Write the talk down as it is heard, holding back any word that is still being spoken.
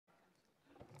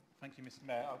Thank you, Mr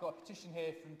Mayor. I've got a petition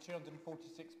here from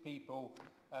 246 people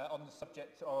on the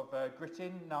subject of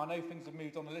gritting. Now, I know things have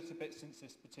moved on a little bit since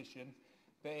this petition,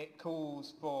 but it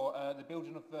calls for the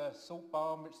building of the salt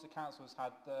barn, which the council has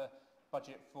had the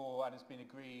budget for and has been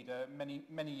agreed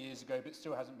many years ago, but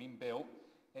still hasn't been built.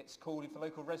 It's calling for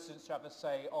local residents to have a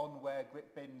say on where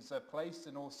grit bins are placed,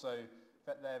 and also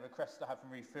that their requests to have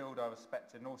them refilled are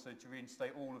respected, and also to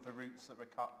reinstate all of the routes that were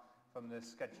cut from the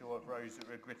schedule of roads that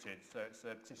were gritted. So it's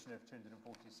a petition of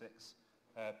 246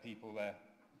 people there.